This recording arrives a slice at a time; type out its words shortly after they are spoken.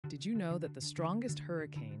Did you know that the strongest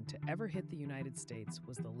hurricane to ever hit the United States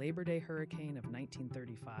was the Labor Day hurricane of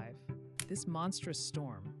 1935? This monstrous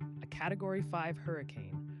storm, a Category 5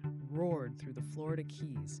 hurricane, roared through the Florida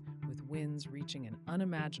Keys with winds reaching an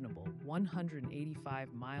unimaginable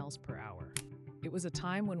 185 miles per hour. It was a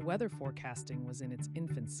time when weather forecasting was in its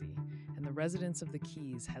infancy, and the residents of the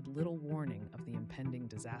Keys had little warning of the impending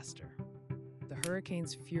disaster. The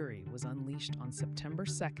hurricane's fury was unleashed on September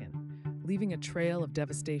 2nd, leaving a trail of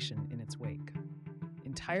devastation in its wake.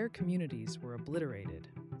 Entire communities were obliterated,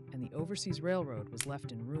 and the Overseas Railroad was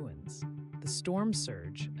left in ruins. The storm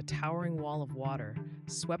surge, a towering wall of water,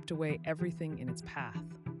 swept away everything in its path,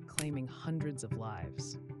 claiming hundreds of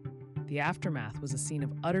lives. The aftermath was a scene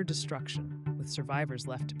of utter destruction, with survivors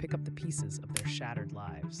left to pick up the pieces of their shattered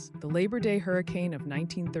lives. The Labor Day hurricane of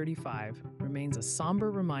 1935 remains a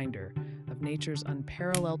somber reminder of nature's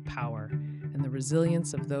unparalleled power and the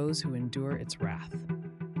resilience of those who endure its wrath.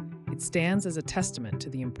 It stands as a testament to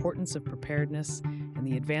the importance of preparedness and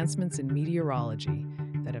the advancements in meteorology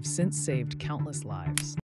that have since saved countless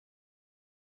lives.